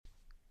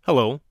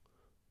Hello,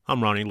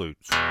 I'm Ronnie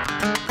Lutz.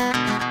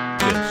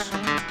 This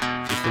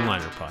is the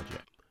Liner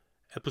Project.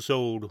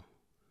 Episode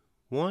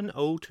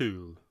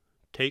 102,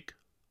 Take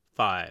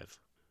 5.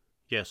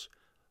 Yes,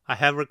 I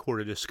have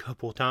recorded this a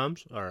couple of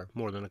times, or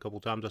more than a couple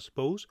of times, I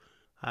suppose.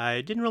 I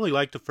didn't really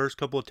like the first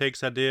couple of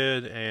takes I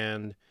did,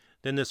 and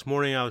then this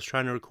morning I was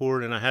trying to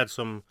record and I had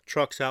some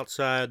trucks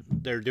outside.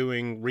 They're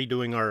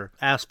redoing our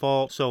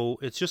asphalt, so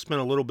it's just been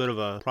a little bit of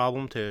a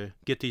problem to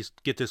get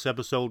this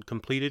episode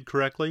completed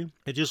correctly.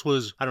 It just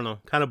was, I don't know,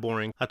 kind of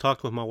boring. I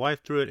talked with my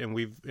wife through it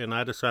and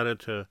I decided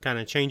to kind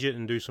of change it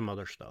and do some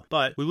other stuff.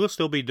 But we will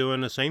still be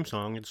doing the same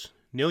song. It's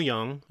Neil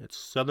Young. It's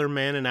Southern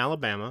Man in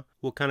Alabama.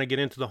 We'll kind of get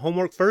into the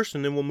homework first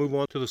and then we'll move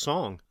on to the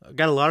song. I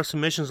got a lot of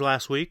submissions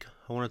last week.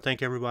 I want to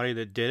thank everybody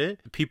that did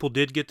it. People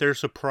did get their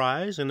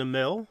surprise in the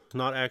mail. It's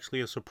not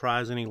actually a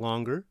surprise any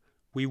longer.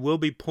 We will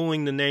be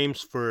pulling the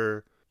names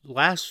for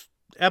last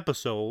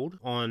episode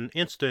on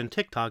Insta and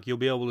TikTok. You'll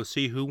be able to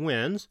see who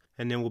wins,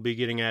 and then we'll be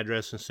getting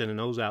address and sending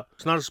those out.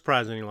 It's not a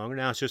surprise any longer.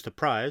 Now it's just a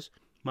prize.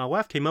 My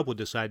wife came up with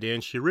this idea,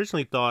 and she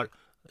originally thought,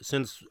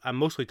 since I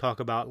mostly talk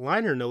about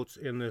liner notes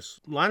in this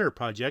liner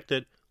project,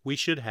 that we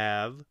should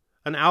have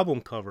an album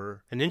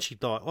cover. And then she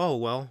thought, oh,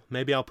 well,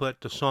 maybe I'll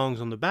put the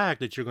songs on the back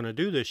that you're going to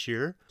do this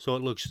year so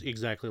it looks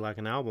exactly like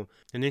an album.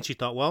 And then she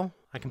thought, well,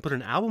 I can put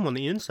an album on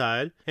the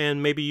inside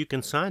and maybe you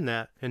can sign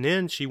that. And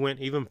then she went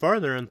even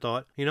farther and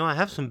thought, I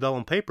have some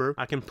vellum paper.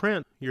 I can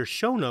print your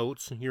show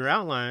notes, your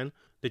outline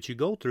that you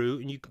go through,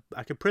 and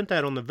I can print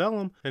that on the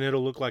vellum and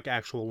it'll look like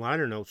actual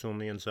liner notes on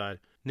the inside.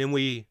 And then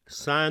we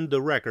signed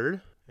the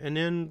record and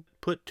then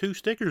put 2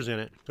 stickers in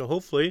it. So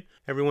hopefully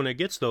everyone that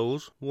gets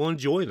those will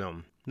enjoy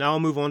them. Now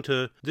I'll move on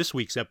to this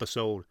week's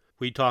episode.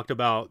 We talked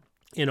about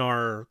in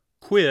our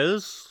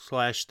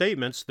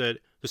quiz/statements that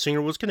the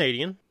singer was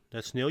Canadian.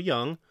 That's Neil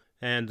Young.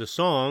 And the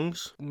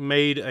songs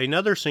made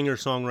another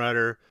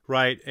singer-songwriter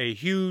write a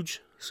huge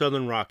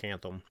Southern rock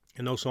anthem.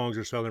 And those songs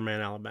are Southern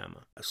Man,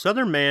 Alabama.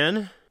 Southern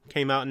Man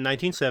came out in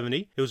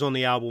 1970. It was on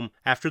the album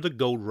After the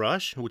Gold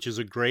Rush, which is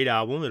a great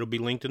album. It'll be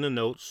linked in the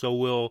notes. So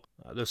will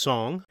the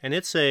song. And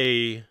it's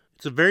a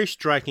very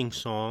striking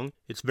song.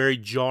 It's very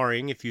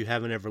jarring if you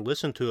haven't ever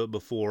listened to it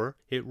before.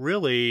 It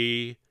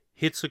really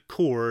hits a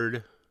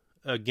chord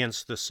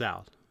against the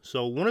South.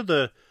 So one of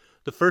the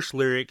first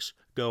lyrics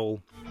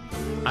go,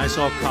 I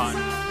saw cotton,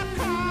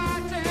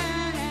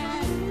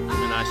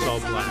 and I saw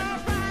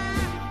black,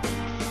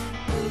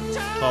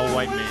 tall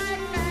white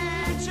mansion,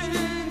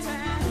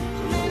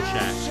 little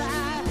shacks.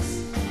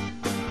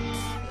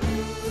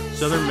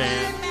 Southern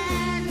man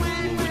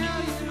will win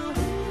you,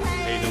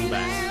 pay them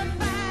back.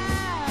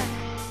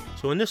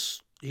 So in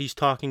this, he's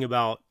talking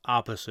about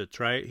opposites,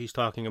 right? He's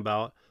talking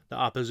about the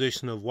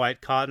opposition of white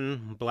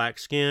cotton, black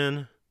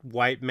skin,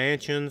 white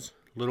mansions,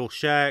 little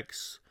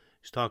shacks.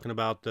 He's talking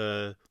about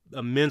the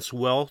immense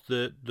wealth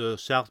that the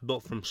South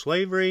built from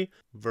slavery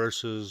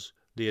versus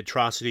the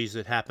atrocities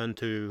that happened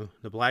to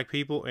the black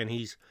people. And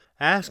he's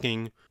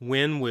asking,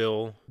 when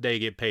will they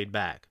get paid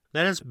back?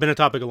 That has been a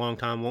topic a long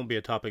time. Won't be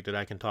a topic that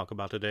I can talk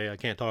about today. I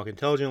can't talk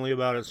intelligently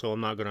about it, so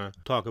I'm not going to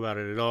talk about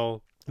it at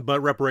all.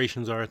 But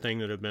reparations are a thing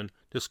that have been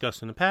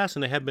discussed in the past,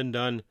 and they have been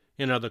done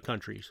in other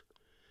countries.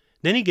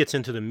 Then he gets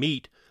into the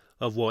meat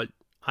of what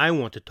I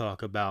want to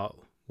talk about,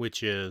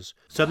 which is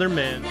Southern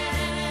men,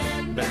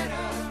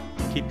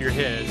 keep your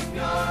head.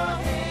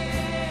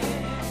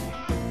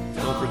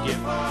 Don't forget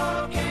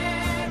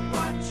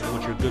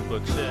what your good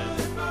book said.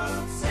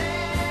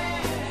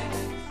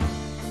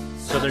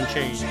 Southern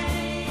change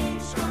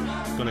is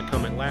going to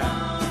come at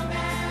last.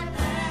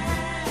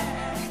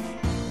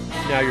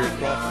 Now you're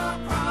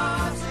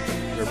across.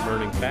 They're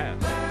burning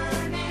fast.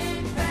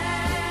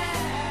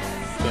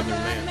 Southern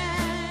man.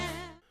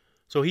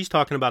 So he's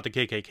talking about the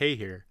KKK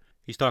here.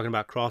 He's talking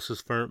about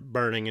crosses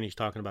burning, and he's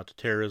talking about the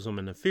terrorism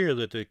and the fear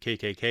that the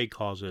KKK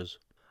causes.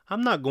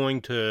 I'm not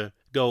going to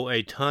go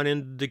a ton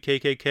into the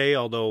KKK,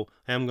 although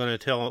I am going to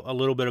tell a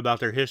little bit about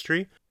their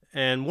history.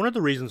 And one of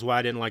the reasons why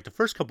I didn't like the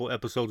first couple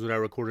episodes that I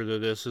recorded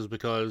of this is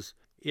because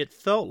it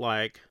felt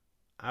like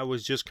I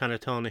was just kind of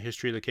telling the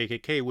history of the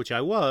KKK, which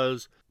I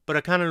was, but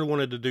I kind of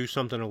wanted to do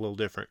something a little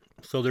different.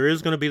 So there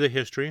is going to be the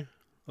history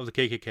of the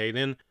KKK.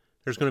 Then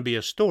there's going to be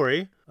a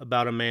story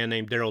about a man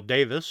named Daryl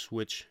Davis,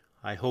 which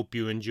I hope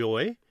you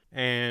enjoy.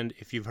 And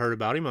if you've heard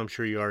about him, I'm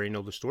sure you already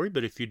know the story.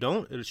 But if you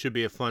don't, it should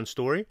be a fun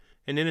story.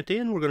 And then at the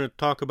end, we're going to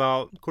talk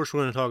about, of course,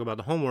 we're going to talk about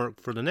the homework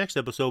for the next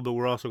episode, but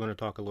we're also going to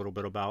talk a little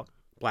bit about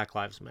Black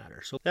Lives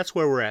Matter. So that's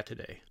where we're at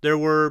today. There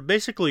were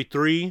basically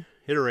 3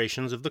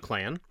 iterations of the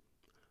Klan.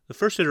 The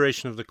first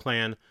iteration of the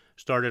Klan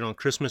started on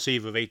Christmas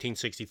Eve of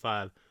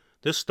 1865.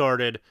 This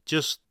started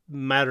just a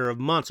matter of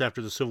months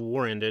after the Civil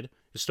War ended.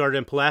 It started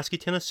in Pulaski,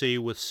 Tennessee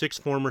with 6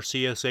 former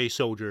CSA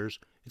soldiers.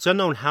 It's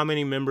unknown how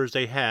many members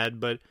they had,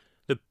 but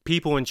the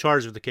people in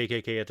charge of the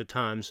KKK at the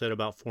time said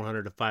about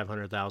 400 to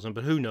 500,000,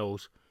 but who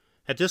knows?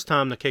 At this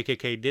time, the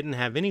KKK didn't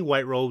have any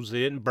white robes. They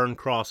didn't burn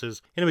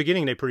crosses. In the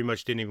beginning, they pretty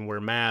much didn't even wear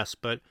masks.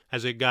 But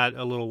as it got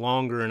a little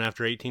longer, and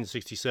after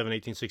 1867,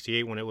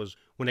 1868,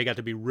 when they got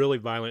to be really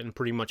violent and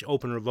pretty much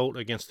open revolt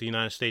against the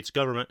United States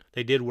government,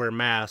 they did wear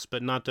masks,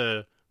 but not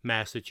the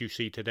masks that you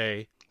see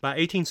today. By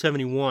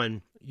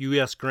 1871,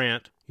 U.S.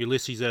 Grant,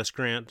 Ulysses S.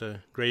 Grant, the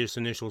greatest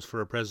initials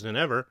for a president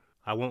ever,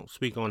 I won't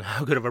speak on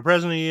how good of a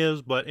president he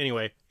is, but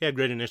anyway, he had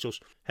great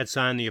initials, had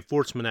signed the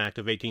Enforcement Act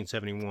of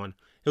 1871.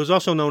 It was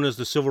also known as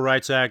the Civil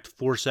Rights Act,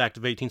 Force Act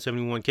of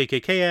 1871,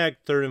 KKK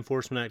Act, Third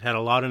Enforcement Act, had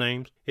a lot of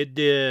names. It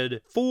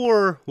did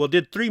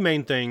three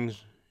main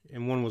things,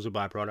 and one was a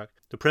byproduct.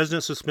 The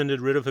president suspended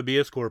writ of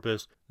habeas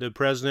corpus. The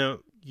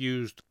president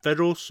used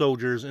federal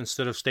soldiers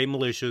instead of state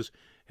militias,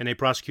 and they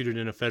prosecuted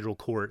in a federal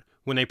court.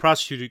 When they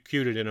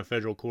prosecuted in a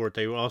federal court,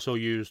 they also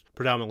used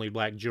predominantly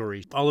black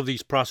juries. All of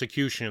these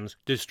prosecutions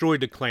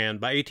destroyed the Klan.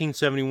 By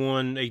 1871,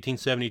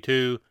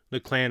 1872, the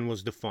Klan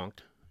was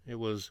defunct. It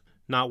was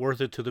not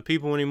worth it to the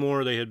people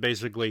anymore. They had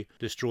basically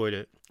destroyed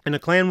it. And the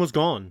Klan was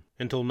gone.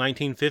 Until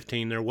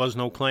 1915, there was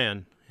no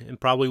Klan. It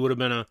probably would have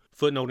been a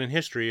footnote in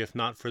history if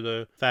not for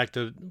the fact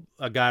that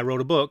a guy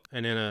wrote a book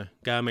and then a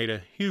guy made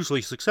a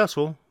hugely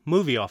successful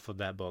movie off of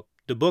that book.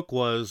 The book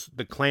was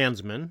The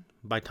Klansman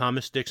by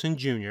Thomas Dixon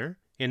Jr.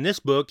 In this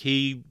book,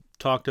 he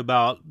talked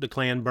about the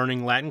Klan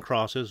burning Latin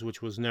crosses,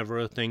 which was never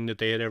a thing that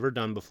they had ever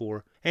done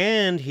before.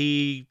 And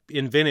he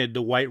invented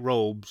the white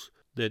robes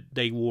that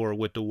they wore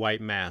with the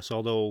white mask.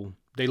 Although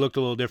they looked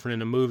a little different in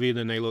the movie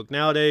than they look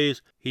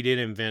nowadays, he did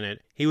invent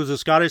it. He was of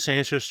Scottish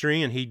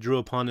ancestry, and he drew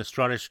upon the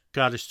Scottish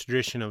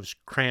tradition of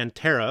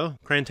Cranterra.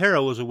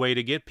 Cranterra was a way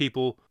to get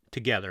people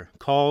together,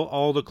 call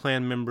all the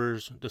Klan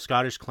members, the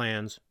Scottish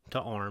clans, to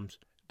arms.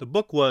 The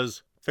book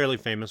was fairly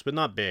famous, but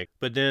not big.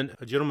 But then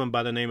a gentleman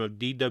by the name of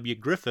D.W.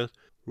 Griffith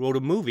wrote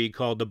a movie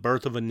called The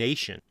Birth of a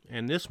Nation.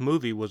 And this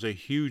movie was a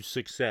huge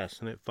success,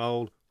 and it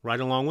followed right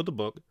along with the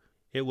book.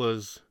 It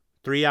was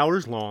 3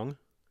 hours long.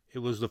 It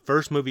was the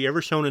first movie ever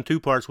shown in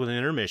 2 parts with an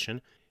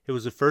intermission. It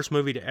was the first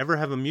movie to ever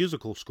have a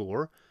musical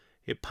score.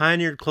 It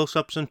pioneered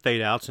close-ups and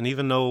fade-outs, and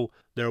even though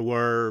there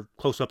were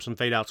close-ups and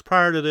fade-outs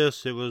prior to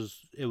this,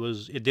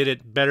 it did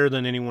it better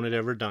than anyone had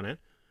ever done it.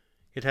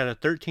 It had a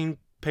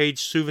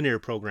 13-page souvenir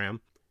program.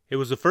 It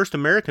was the first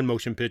American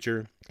motion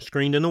picture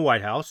screened in the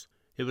White House.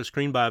 It was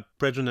screened by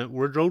President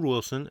Woodrow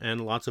Wilson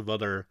and lots of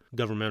other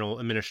governmental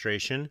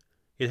administration.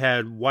 It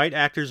had white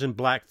actors in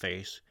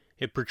blackface.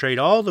 It portrayed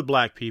all the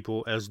black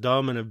people as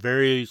dumb and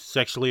very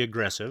sexually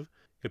aggressive.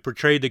 It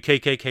portrayed the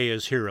KKK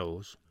as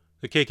heroes.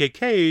 The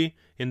KKK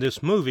in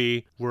this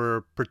movie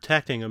were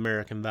protecting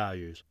American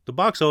values. The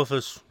box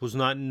office was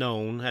not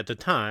known at the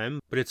time,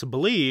 but it's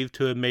believed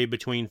to have made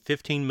between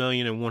 $15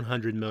 million and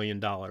 $100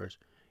 million.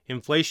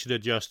 Inflation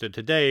adjusted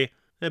today,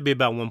 that'd be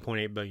about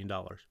 $1.8 billion.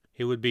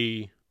 It would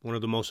be one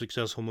of the most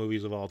successful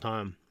movies of all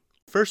time.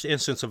 First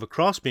instance of a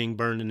cross being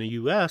burned in the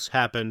U.S.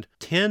 happened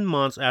 10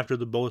 months after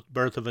The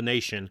Birth of a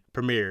Nation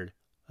premiered.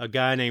 A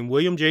guy named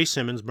William J.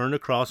 Simmons burned a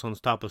cross on the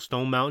top of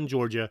Stone Mountain,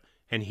 Georgia,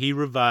 and he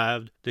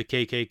revived the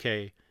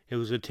KKK. It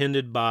was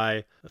attended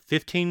by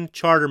 15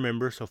 charter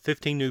members, so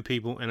 15 new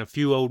people, and a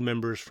few old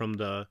members from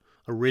the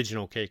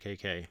original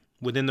KKK.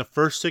 Within the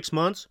first 6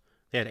 months,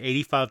 they had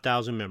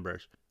 85,000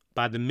 members.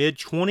 By the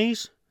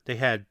mid-20s, they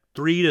had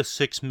 3 to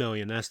 6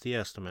 million. That's the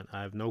estimate.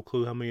 I have no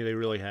clue how many they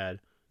really had.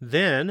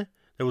 Then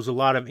there was a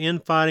lot of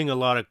infighting, a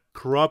lot of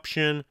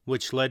corruption,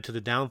 which led to the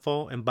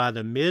downfall. And by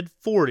the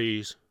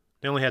mid-40s,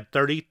 they only had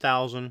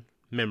 30,000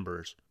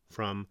 members.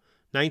 From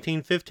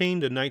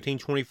 1915 to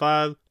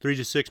 1925, 3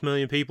 to 6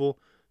 million people.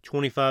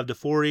 25 to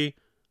 40,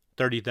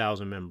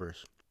 30,000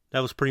 members.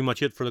 That was pretty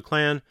much it for the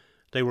Klan.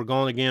 They were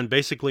gone again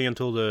basically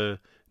until the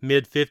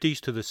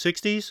mid-50s to the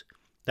 60s.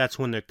 That's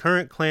when the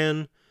current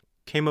Klan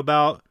came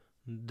about.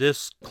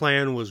 This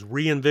Klan was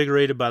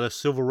reinvigorated by the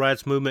civil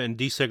rights movement and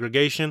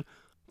desegregation.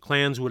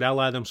 Klans would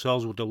ally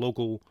themselves with the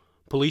local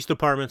police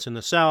departments in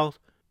the South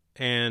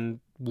and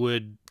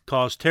would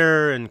cause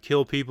terror and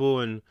kill people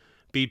and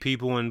beat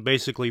people and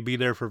basically be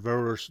there for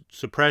voter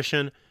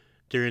suppression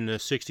during the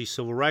 60s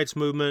civil rights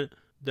movement.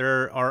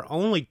 There are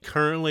only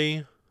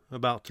currently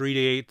about 3,000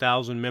 to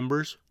 8,000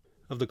 members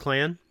of the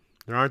Klan.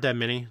 There aren't that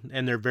many,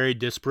 and they're very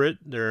disparate.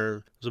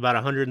 There's about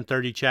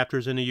 130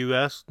 chapters in the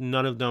U.S.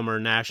 None of them are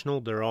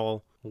national. They're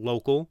all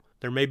local.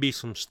 There may be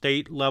some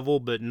state level,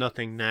 but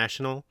nothing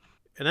national.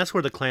 And that's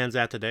where the Klan's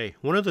at today.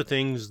 One of the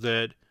things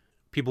that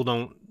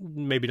people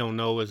maybe don't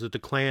know is that the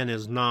Klan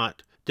is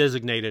not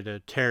designated a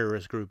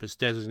terrorist group. It's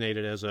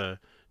designated as a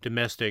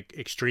domestic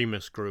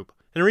extremist group.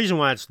 And the reason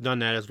why it's done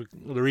that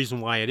the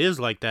reason why it is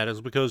like that is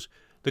because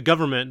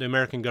the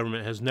American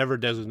government has never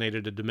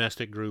designated a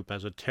domestic group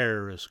as a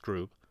terrorist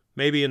group.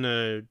 Maybe in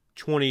the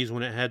 20s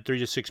when it had 3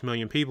 to 6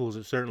 million people,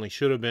 it certainly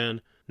should have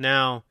been.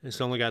 Now,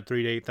 it's only got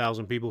 3,000 to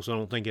 8,000 people, so I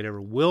don't think it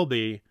ever will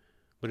be.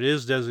 But it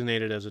is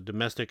designated as a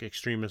domestic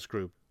extremist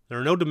group. There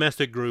are no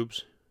domestic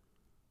groups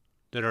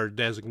that are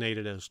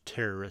designated as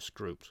terrorist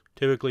groups.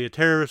 Typically, a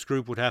terrorist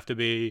group would have to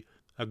be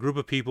a group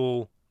of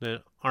people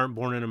that aren't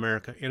born in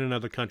America, in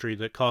another country,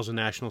 that cause a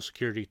national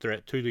security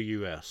threat to the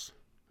U.S.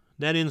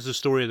 that ends the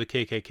story of the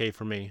KKK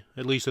for me,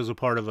 at least as a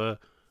part of a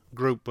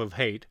group of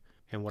hate.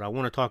 And what I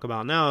want to talk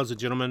about now is a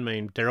gentleman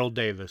named Daryl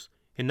Davis.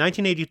 In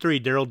 1983,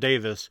 Daryl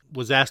Davis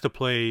was asked to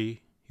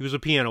play, he was a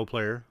piano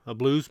player, a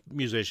blues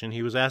musician.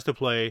 He was asked to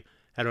play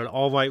at an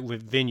all-white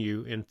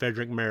venue in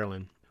Frederick,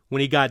 Maryland.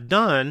 When he got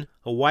done,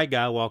 a white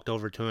guy walked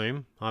over to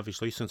him,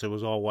 obviously since it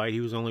was all white, he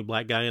was the only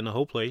black guy in the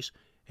whole place,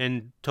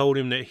 and told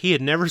him that he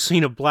had never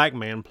seen a black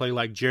man play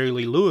like Jerry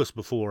Lee Lewis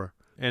before.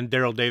 And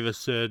Daryl Davis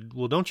said,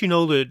 well, don't you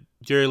know that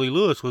Jerry Lee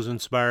Lewis was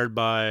inspired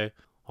by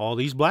all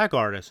these black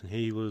artists? And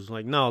he was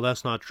like, no,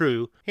 that's not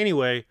true.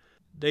 Anyway,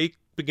 they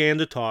began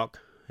to talk,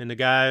 and the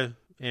guy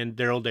and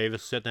Daryl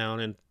Davis sat down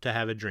and to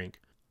have a drink.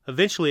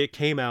 Eventually it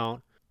came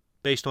out,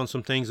 based on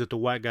some things that the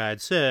white guy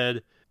had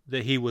said,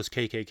 that he was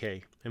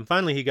KKK. And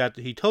finally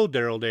he told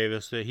Daryl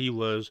Davis that he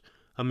was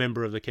a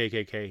member of the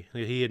KKK,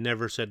 that he had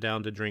never sat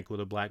down to drink with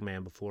a black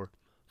man before.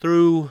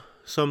 Through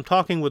some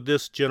talking with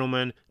this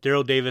gentleman,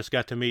 Daryl Davis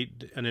got to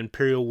meet an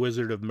Imperial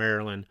Wizard of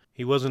Maryland.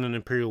 He wasn't an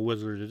Imperial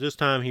Wizard at this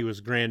time, he was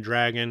Grand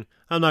Dragon.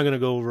 I'm not going to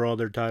go over all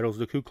their titles.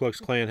 The Ku Klux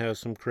Klan has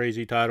some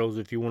crazy titles.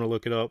 If you want to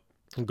look it up,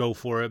 go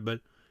for it.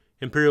 But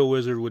Imperial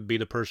Wizard would be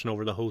the person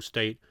over the whole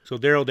state. So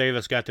Daryl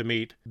Davis got to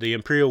meet the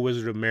Imperial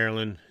Wizard of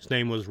Maryland. His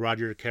name was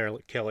Roger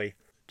Kelly.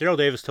 Daryl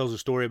Davis tells a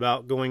story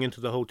about going into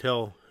the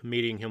hotel,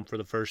 meeting him for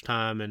the first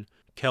time, and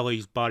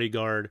Kelly's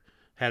bodyguard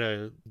had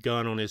a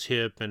gun on his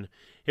hip, and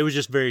it was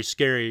just very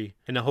scary.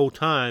 And the whole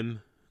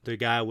time,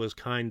 Kelly was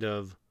kind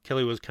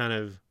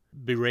of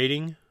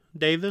berating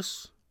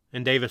Davis,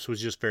 and Davis was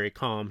just very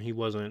calm. He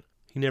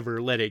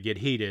never let it get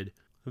heated.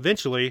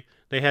 Eventually,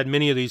 they had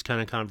many of these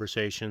kind of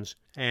conversations,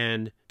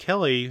 and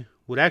Kelly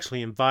would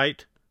actually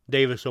invite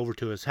Davis over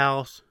to his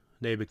house.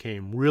 They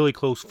became really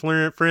close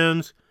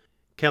friends.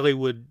 Kelly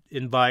would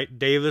invite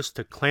Davis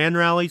to Klan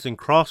rallies and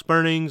cross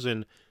burnings,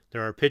 and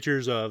there are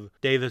pictures of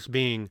Davis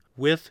being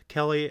with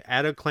Kelly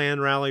at a Klan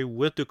rally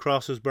with the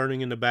crosses burning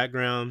in the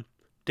background.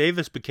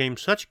 Davis became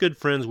such good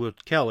friends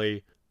with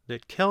Kelly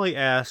that Kelly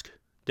asked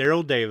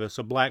Daryl Davis,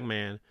 a black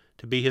man,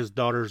 to be his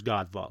daughter's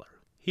godfather.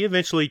 He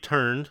eventually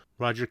turned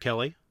Roger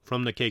Kelly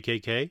from the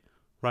KKK.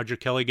 Roger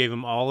Kelly gave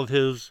him all of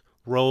his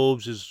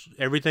robes,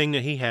 everything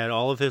that he had,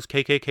 all of his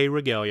KKK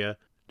regalia.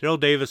 Daryl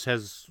Davis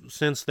has,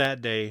 since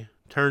that day,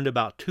 turned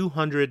about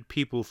 200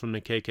 people from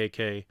the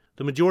KKK.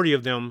 The majority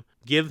of them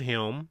give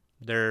him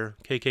their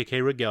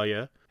KKK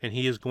regalia, and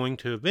he is going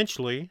to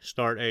eventually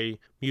start a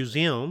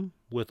museum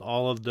with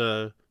all of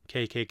the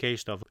KKK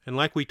stuff. And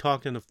like we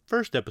talked in the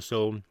first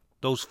episode,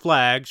 those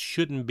flags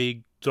shouldn't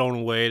be thrown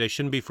away. They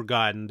shouldn't be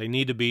forgotten. They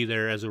need to be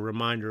there as a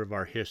reminder of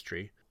our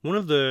history. One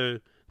of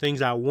the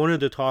things I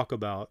wanted to talk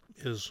about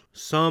is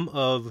some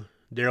of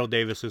Daryl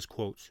Davis's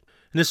quotes.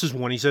 And this is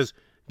one. He says,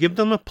 give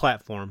them a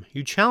platform.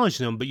 You challenge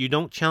them, but you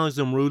don't challenge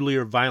them rudely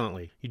or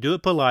violently. You do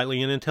it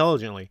politely and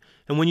intelligently.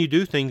 And when you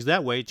do things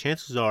that way,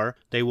 chances are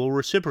they will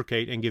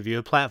reciprocate and give you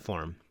a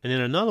platform. And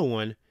then another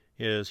one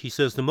is, he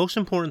says, the most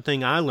important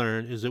thing I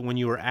learned is that when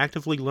you are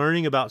actively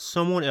learning about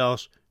someone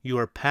else, you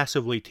are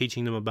passively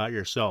teaching them about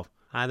yourself.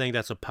 I think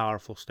that's a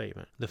powerful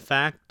statement. The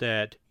fact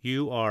that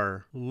you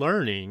are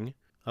learning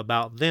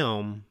about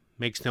them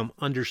makes them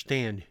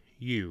understand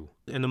you.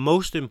 And the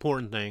most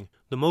important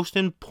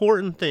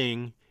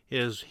thing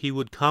is he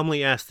would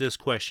calmly ask this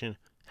question: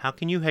 how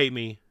can you hate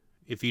me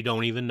if you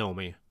don't even know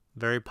me?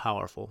 Very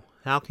powerful.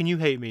 How can you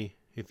hate me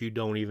if you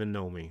don't even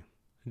know me?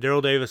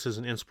 Daryl Davis is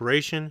an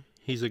inspiration.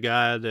 He's a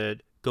guy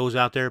that goes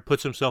out there,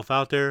 puts himself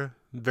out there,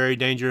 very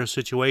dangerous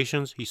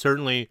situations. He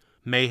certainly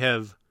may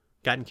have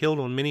gotten killed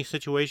on many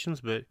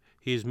situations, but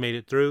he's made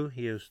it through.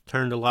 He has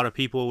turned a lot of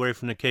people away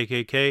from the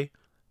KKK.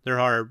 There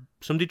are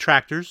some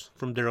detractors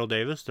from Daryl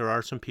Davis. There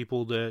are some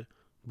people that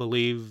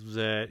believe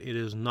that it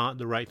is not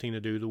the right thing to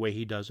do the way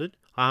he does it.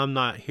 I'm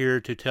not here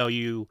to tell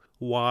you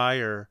why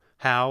or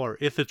how or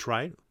if it's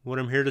right. What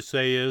I'm here to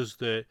say is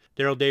that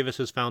Daryl Davis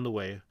has found a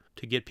way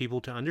to get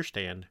people to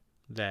understand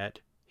that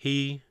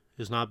he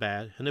is not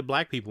bad and that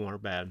black people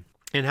aren't bad.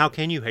 And how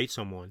can you hate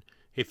someone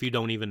if you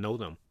don't even know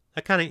them?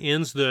 That kind of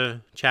ends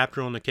the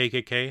chapter on the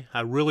KKK.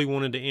 I really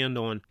wanted to end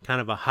on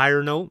kind of a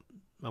higher note.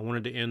 I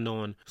wanted to end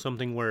on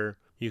something where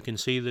you can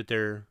see that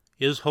there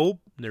is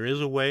hope, there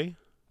is a way.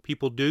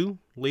 People do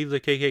leave the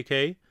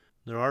KKK.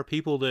 There are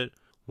people that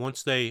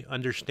once they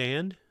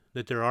understand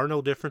that there are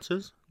no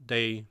differences,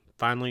 they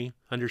finally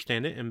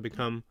understand it and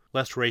become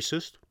less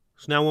racist.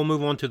 So now we'll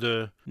move on to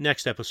the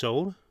next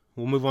episode.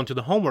 We'll move on to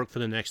the homework for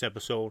the next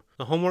episode.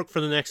 The homework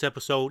for the next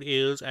episode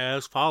is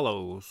as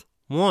follows.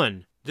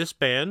 1. This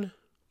band,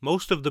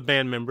 most of the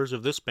band members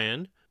of this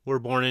band were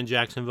born in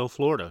Jacksonville,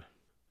 Florida.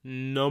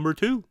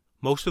 2.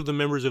 Most of the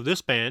members of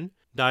this band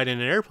died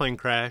in an airplane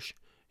crash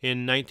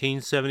in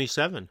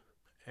 1977.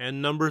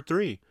 And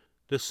 3,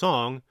 this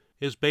song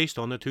is based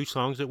on the 2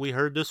 songs that we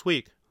heard this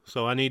week.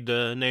 So I need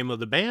the name of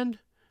the band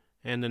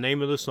and the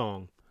name of the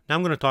song. Now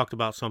I'm going to talk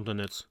about something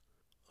that's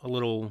a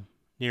little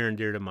near and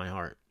dear to my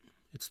heart.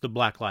 It's the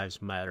Black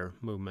Lives Matter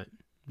movement.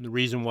 The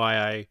reason why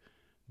I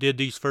did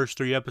these first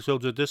 3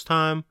 episodes at this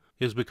time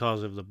is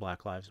because of the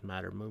Black Lives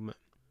Matter movement.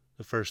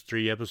 The first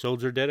 3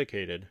 episodes are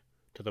dedicated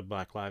to the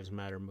Black Lives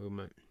Matter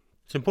movement.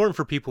 It's important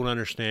for people to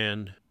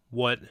understand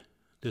what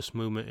this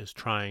movement is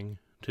trying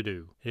to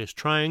do. It is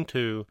trying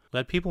to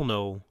let people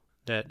know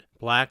that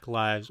black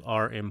lives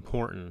are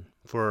important.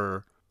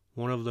 For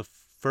one of the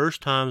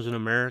first times in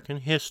American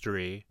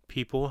history,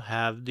 people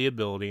have the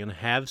ability and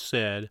have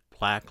said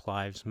Black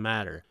Lives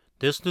Matter.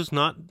 This does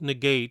not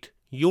negate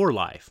your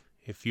life.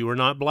 If you are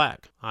not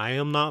black, I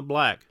am not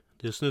black.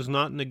 This does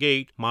not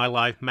negate my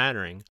life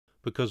mattering,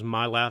 because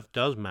my life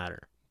does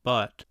matter.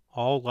 But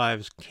all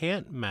lives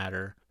can't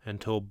matter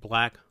until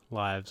black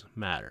lives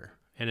matter.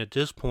 And at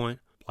this point,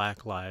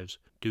 black lives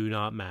do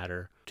not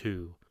matter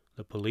to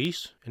the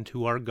police and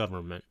to our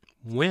government.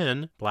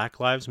 When black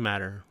lives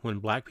matter, when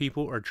black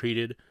people are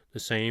treated the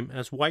same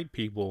as white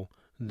people,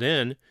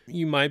 then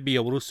you might be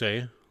able to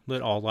say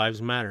that all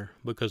lives matter,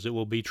 because it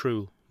will be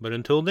true. But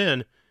until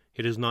then,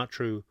 it is not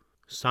true.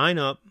 Sign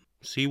up,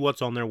 see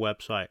what's on their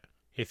website.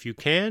 If you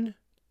can,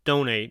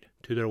 donate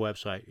to their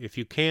website. If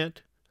you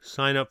can't,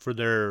 sign up for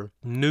their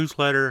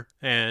newsletter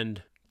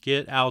and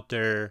get out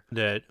there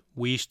that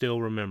we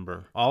still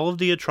remember. All of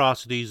the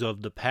atrocities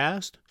of the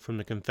past, from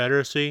the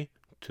Confederacy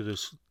to the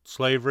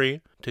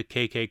slavery to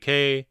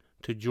KKK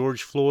to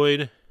George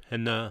Floyd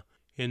and the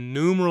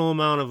innumerable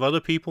amount of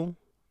other people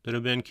that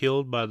have been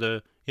killed by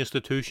the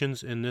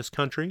institutions in this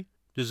country,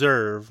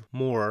 deserve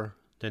more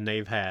than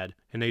they've had.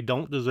 And they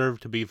don't deserve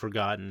to be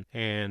forgotten.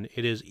 And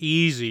it is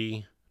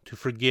easy to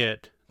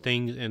forget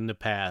things in the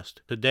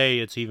past. Today,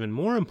 it's even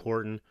more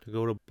important to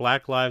go to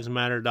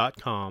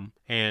blacklivesmatter.com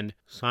and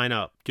sign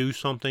up. Do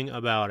something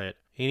about it.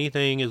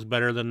 Anything is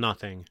better than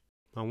nothing.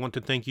 I want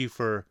to thank you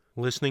for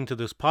listening to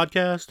this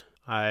podcast.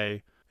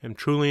 I am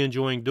truly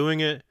enjoying doing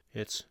it.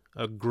 It's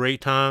a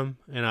great time,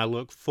 and I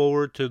look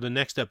forward to the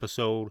next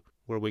episode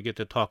where we get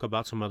to talk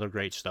about some other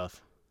great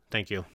stuff. Thank you.